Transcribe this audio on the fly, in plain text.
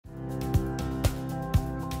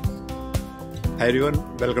Hi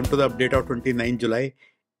everyone, welcome to the update of 29 July.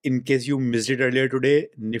 In case you missed it earlier today,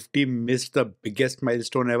 Nifty missed the biggest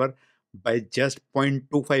milestone ever by just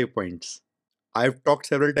 0.25 points. I've talked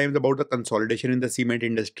several times about the consolidation in the cement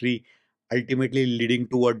industry, ultimately leading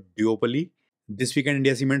to a duopoly. This weekend,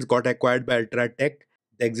 India Cements got acquired by Ultratech.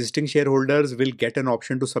 The existing shareholders will get an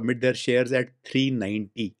option to submit their shares at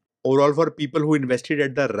 390. Overall, for people who invested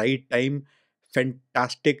at the right time,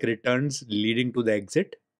 fantastic returns leading to the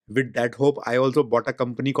exit. With that hope, I also bought a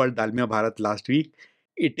company called Dalmia Bharat last week.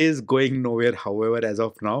 It is going nowhere, however, as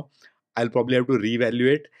of now. I'll probably have to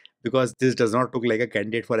reevaluate because this does not look like a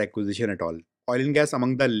candidate for acquisition at all. Oil and gas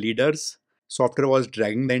among the leaders. Software was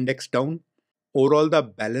dragging the index down. Overall, the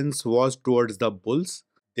balance was towards the bulls.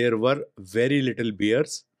 There were very little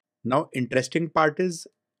bears. Now, interesting part is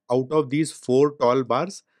out of these four tall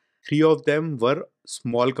bars, three of them were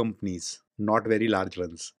small companies, not very large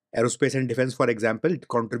ones. Aerospace and defense, for example, it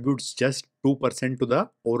contributes just 2% to the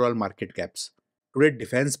overall market caps. Today,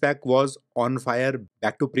 defense pack was on fire,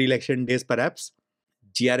 back to pre-election days perhaps.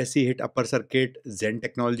 GRSE hit upper circuit, Zen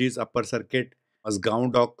Technologies upper circuit,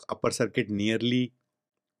 Asgaon Dock upper circuit nearly.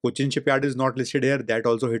 Cochin Shipyard is not listed here, that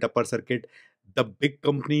also hit upper circuit. The big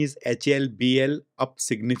companies HAL, BL up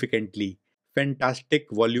significantly. Fantastic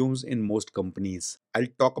volumes in most companies. I'll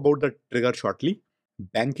talk about the trigger shortly.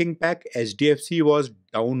 Banking pack HDFC was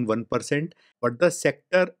down 1%, but the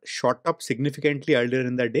sector shot up significantly earlier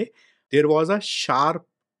in the day. There was a sharp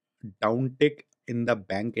downtick in the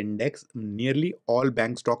bank index. Nearly all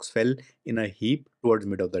bank stocks fell in a heap towards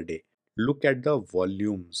mid of the day. Look at the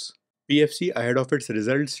volumes. PFC ahead of its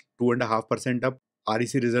results, 2.5% up.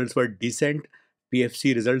 REC results were decent.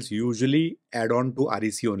 PFC results usually add on to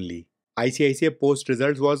REC only. ICICI post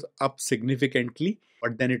results was up significantly,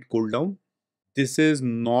 but then it cooled down. This is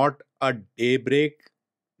not a day break.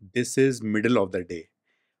 This is middle of the day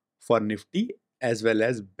for Nifty as well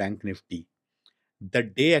as Bank Nifty. The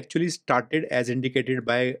day actually started as indicated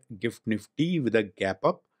by Gift Nifty with a gap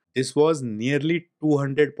up. This was nearly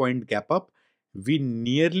 200-point gap up. We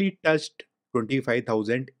nearly touched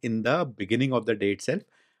 25,000 in the beginning of the day itself,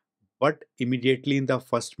 but immediately in the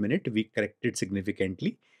first minute we corrected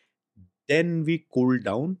significantly. Then we cooled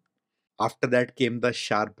down. After that came the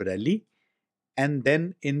sharp rally, and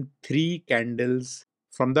then in three candles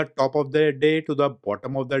from the top of the day to the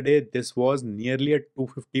bottom of the day, this was nearly a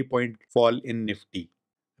 250-point fall in Nifty.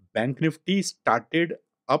 Bank Nifty started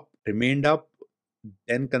up, remained up,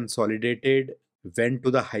 then consolidated, went to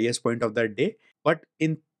the highest point of the day, but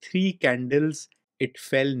in three candles it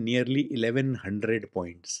fell nearly 1100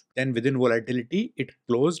 points. Then within volatility, it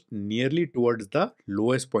closed nearly towards the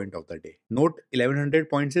lowest point of the day. Note 1100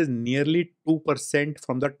 points is nearly 2%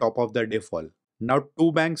 from the top of the day fall. Now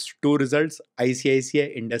two banks, two results,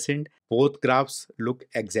 ICICI, IndusInd, both graphs look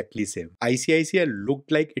exactly same. ICICI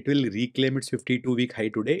looked like it will reclaim its 52-week high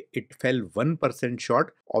today. It fell 1%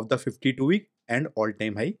 short of the 52-week and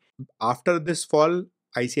all-time high. After this fall,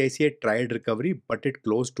 ICICI tried recovery, but it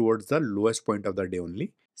closed towards the lowest point of the day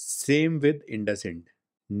only. Same with IndusInd.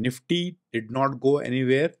 Nifty did not go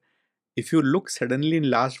anywhere. If you look suddenly in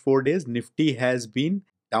last 4 days, Nifty has been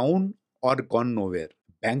down or gone nowhere.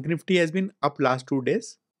 Bank Nifty has been up last 2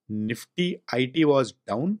 days. Nifty IT was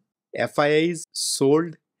down. FIIs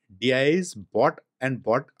sold, DIIs bought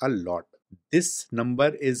a lot. This number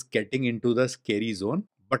is getting into the scary zone.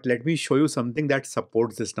 But let me show you something that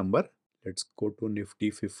supports this number. Let's go to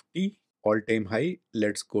Nifty 50, all-time high.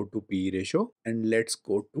 Let's go to PE ratio and let's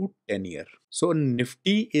go to 10-year. So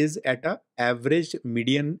Nifty is at a average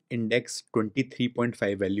median index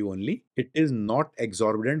 23.5 value only. It is not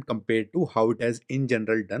exorbitant compared to how it has in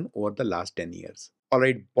general done over the last 10 years.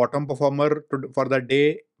 Alright, bottom performer for the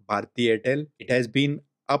day, Bharti Airtel. It has been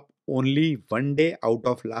up only one day out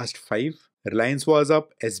of last 5. Reliance was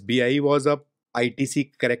up, SBI was up,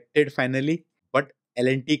 ITC corrected finally, but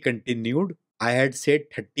L&T continued. I had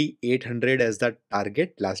said 3800 as the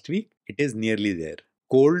target last week. It is nearly there.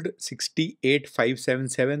 Gold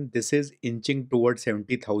 68,577. This is inching towards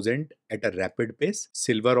 70,000 at a rapid pace.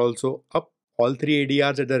 Silver also up. All three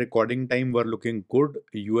ADRs at the recording time were looking good.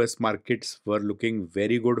 US markets were looking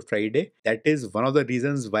very good Friday. That is one of the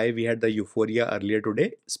reasons why we had the euphoria earlier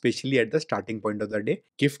today, especially at the starting point of the day.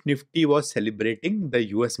 Gift Nifty was celebrating the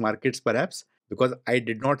US markets perhaps, because I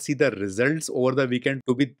did not see the results over the weekend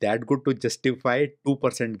to be that good to justify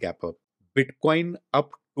 2% gap up. Bitcoin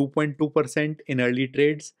up 2.2% in early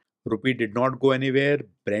trades. Rupee did not go anywhere.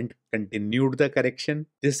 Brent continued the correction.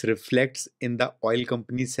 This reflects in the oil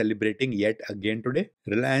companies celebrating yet again today.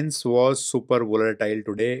 Reliance was super volatile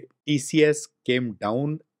today. TCS came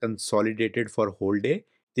down, consolidated for whole day.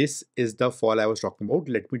 This is the fall I was talking about.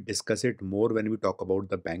 Let me discuss it more when we talk about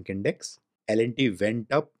the bank index. L&T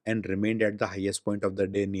went up and remained at the highest point of the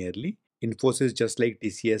day nearly. Infosys, just like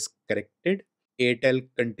TCS, corrected. Airtel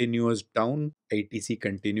continues down. ITC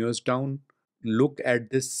continues down. Look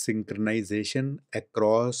at this synchronization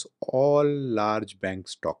across all large bank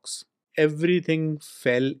stocks. Everything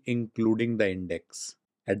fell, including the index.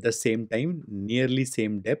 At the same time, nearly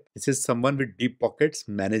same depth. This is someone with deep pockets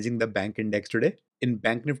managing the bank index today. In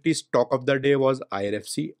Bank Nifty, stock of the day was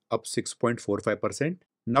IRFC, up 6.45%.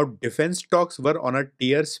 Now, defense stocks were on a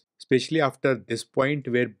tear, especially after this point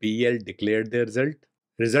where BEL declared their result.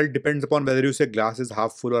 Result depends upon whether you say glass is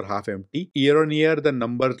half full or half empty. Year on year, the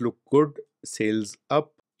numbers look good. Sales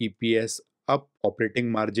up, EPS up,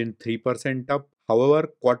 operating margin 3% up. However,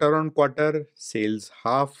 quarter on quarter, sales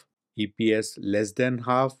half, EPS less than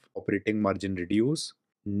half, operating margin reduce,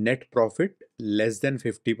 net profit less than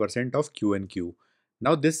 50% of Q and Q.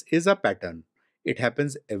 Now, this is a pattern. It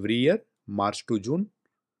happens every year, March to June,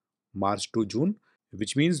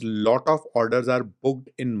 which means lot of orders are booked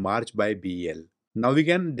in March by BEL. Now we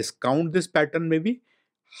can discount this pattern maybe.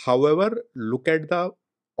 However, look at the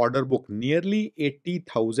order book. Nearly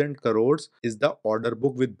 80,000 crores is the order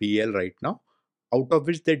book with BEL right now, out of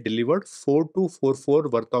which they delivered 4244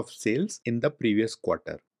 worth of sales in the previous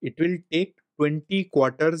quarter. It will take 20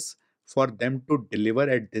 quarters for them to deliver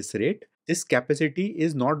at this rate. This capacity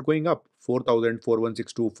is not going up 4,000,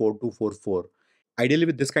 4162, 4244. Ideally,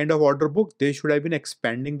 with this kind of order book, they should have been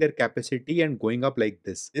expanding their capacity and going up like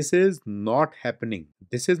this. This is not happening.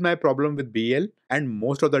 This is my problem with BL and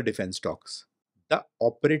most of the defense stocks. The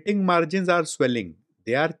operating margins are swelling.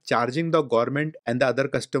 They are charging the government and the other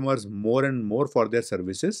customers more and more for their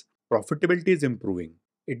services. Profitability is improving.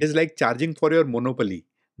 It is like charging for your monopoly,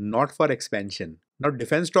 not for expansion. Now,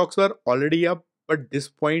 defense stocks were already up, but this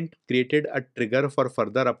point created a trigger for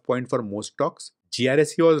further up point for most stocks.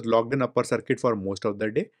 GRSE was locked in upper circuit for most of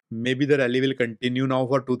the day. Maybe the rally will continue now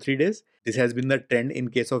for 2-3 days. This has been the trend in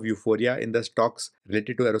case of euphoria in the stocks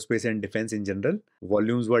related to aerospace and defense in general.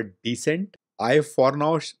 Volumes were decent. I for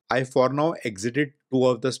now exited two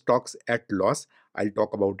of the stocks at loss. I'll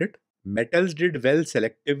talk about it. Metals did well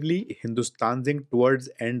selectively. Hindustan Zinc towards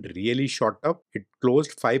end really shot up. It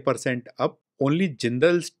closed 5% up. Only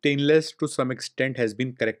Jindal Stainless to some extent has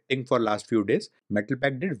been correcting for last few days. Metal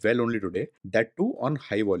Pack did well only today, that too on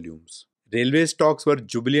high volumes. Railway stocks were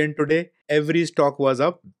jubilant today. Every stock was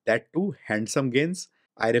up, that too handsome gains.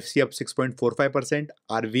 IRFC up 6.45%,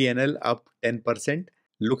 RVNL up 10%.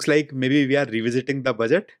 Looks like maybe we are revisiting the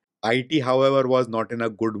budget. IT, however, was not in a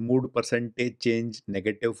good mood. Percentage change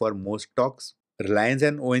negative for most stocks. Reliance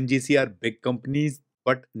and ONGC are big companies,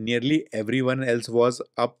 but nearly everyone else was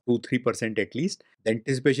up 2-3% at least. The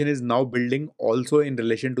anticipation is now building also in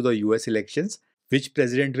relation to the US elections. Which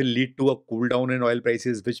president will lead to a cool down in oil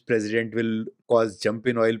prices? Which president will cause jump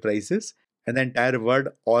in oil prices? And the entire world,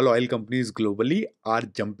 all oil companies globally are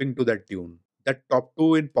jumping to that tune. The top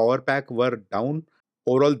two in power pack were down.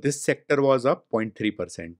 Overall, this sector was up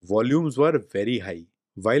 0.3%. Volumes were very high.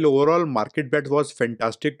 While overall market bet was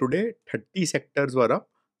fantastic today, 30 sectors were up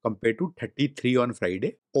compared to 33 on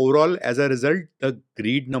Friday. Overall, as a result, the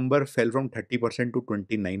greed number fell from 30% to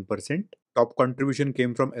 29%. Top contribution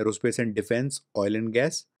came from aerospace and defense, oil and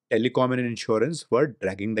gas, telecom and insurance were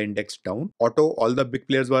dragging the index down. Auto, all the big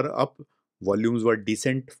players were up. Volumes were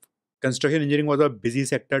decent. Construction engineering was a busy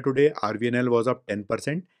sector today. RVNL was up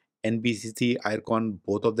 10%. NBCC, Aircon,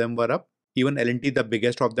 both of them were up. Even L&T, the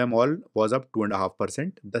biggest of them all, was up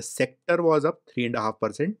 2.5%. The sector was up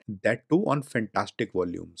 3.5%. That too on fantastic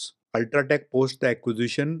volumes. Ultratech post the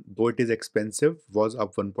acquisition, though it is expensive, was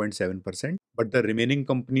up 1.7%. But the remaining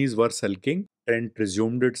companies were sulking. Trent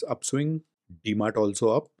resumed its upswing. DMart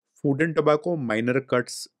also up. Food and tobacco, minor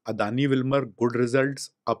cuts. Adani Wilmar, good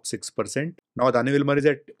results, up 6%. Now Adani Wilmar is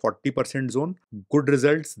at 40% zone. Good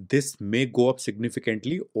results. This may go up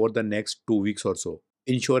significantly over the next 2 weeks or so.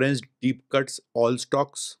 Insurance, deep cuts, all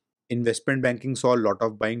stocks. Investment banking saw a lot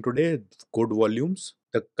of buying today, good volumes.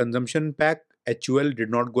 The consumption pack, HUL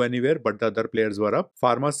did not go anywhere, but the other players were up.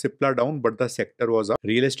 Pharma, Cipla down, but the sector was up.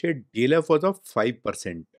 Real estate, DLF was up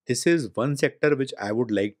 5%. This is one sector which I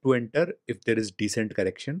would like to enter if there is decent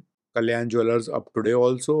correction. Kalyan Jewelers up today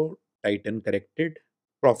also. Titan corrected.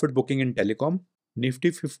 Profit booking in telecom.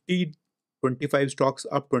 Nifty 50, 25 stocks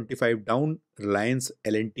up, 25 down. Reliance,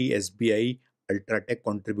 L&T, SBI, Ultratech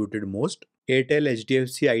contributed most. Airtel,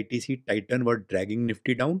 HDFC, ITC, Titan were dragging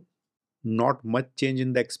Nifty down. Not much change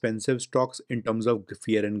in the expensive stocks in terms of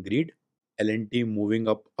fear and greed. L&T moving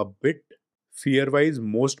up a bit. Fear-wise,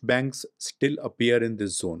 most banks still appear in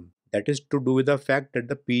this zone. That is to do with the fact that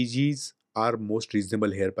the PGs are most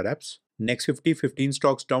reasonable here perhaps. Next 50, 15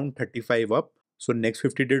 stocks down, 35 up. So next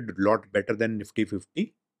 50 did a lot better than Nifty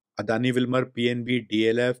 50. Adani Wilmar, PNB,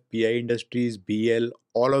 DLF, PI Industries, BL,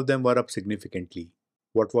 all of them were up significantly.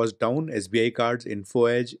 What was down? SBI Cards, Info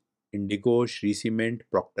Edge, Indigo, Shree Cement,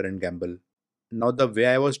 Procter and Gamble. Now the way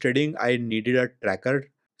I was trading, I needed a tracker.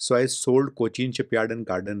 So I sold Cochin Shipyard and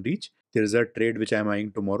Garden Reach. There is a trade which I am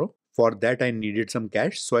eyeing tomorrow. For that, I needed some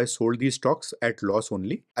cash. So I sold these stocks at loss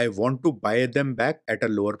only. I want to buy them back at a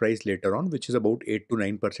lower price later on, which is about 8 to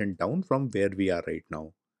 9% down from where we are right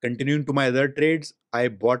now. Continuing to my other trades, I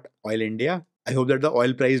bought Oil India. I hope that the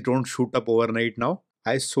oil price don't shoot up overnight now.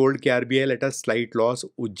 I sold KRBL at a slight loss,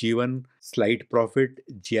 Ujjivan slight profit,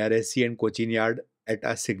 GRSC and Cochin Yard at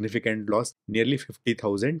a significant loss, nearly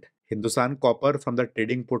 50,000. Hindustan Copper from the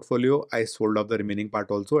trading portfolio, I sold off the remaining part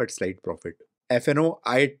also at slight profit. FNO,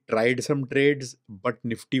 I tried some trades, but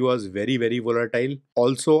Nifty was very, very volatile.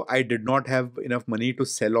 Also, I did not have enough money to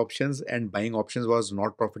sell options, and buying options was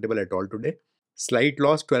not profitable at all today. Slight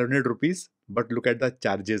loss 1200 rupees, but look at the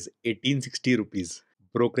charges 1860 rupees.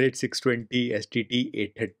 Brokerage 620, STT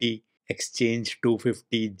 830, exchange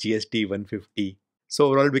 250, GST 150. So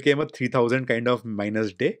overall it became a 3000 kind of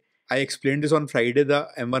minus day. I explained this on Friday, the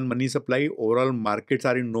M1 money supply, overall markets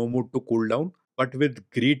are in no mood to cool down. But with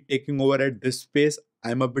greed taking over at this pace,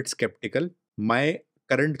 I'm a bit skeptical. My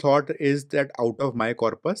current thought is that out of my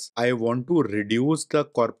corpus, I want to reduce the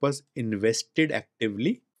corpus invested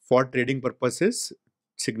actively for trading purposes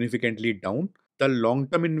significantly down. The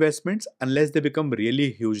long-term investments, unless they become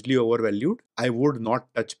really hugely overvalued, I would not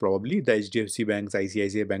touch probably the HDFC banks,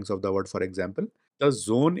 ICICI banks of the world, for example. The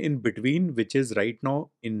zone in between, which is right now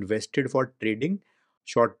invested for trading,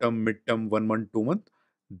 short-term, mid-term, 1 month, 2 month,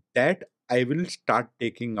 that I will start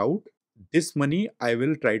taking out. This money I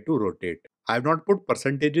will try to rotate. I have not put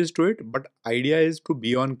percentages to it, but idea is to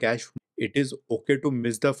be on cash. It is okay to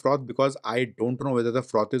miss the froth because I don't know whether the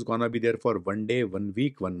froth is gonna be there for 1 day, 1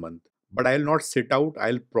 week, 1 month. But I'll not sit out.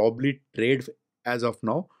 I'll probably trade as of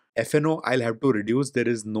now. FNO I'll have to reduce. There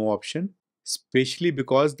is no option, especially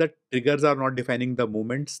because the triggers are not defining the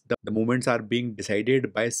movements. The movements are being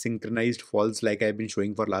decided by synchronized falls like I've been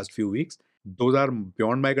showing for last few weeks. Those are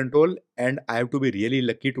beyond my control, and I have to be really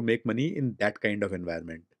lucky to make money in that kind of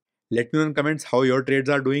environment. Let me know in comments how your trades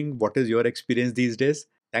are doing. What is your experience these days?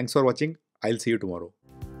 Thanks for watching. I'll see you tomorrow.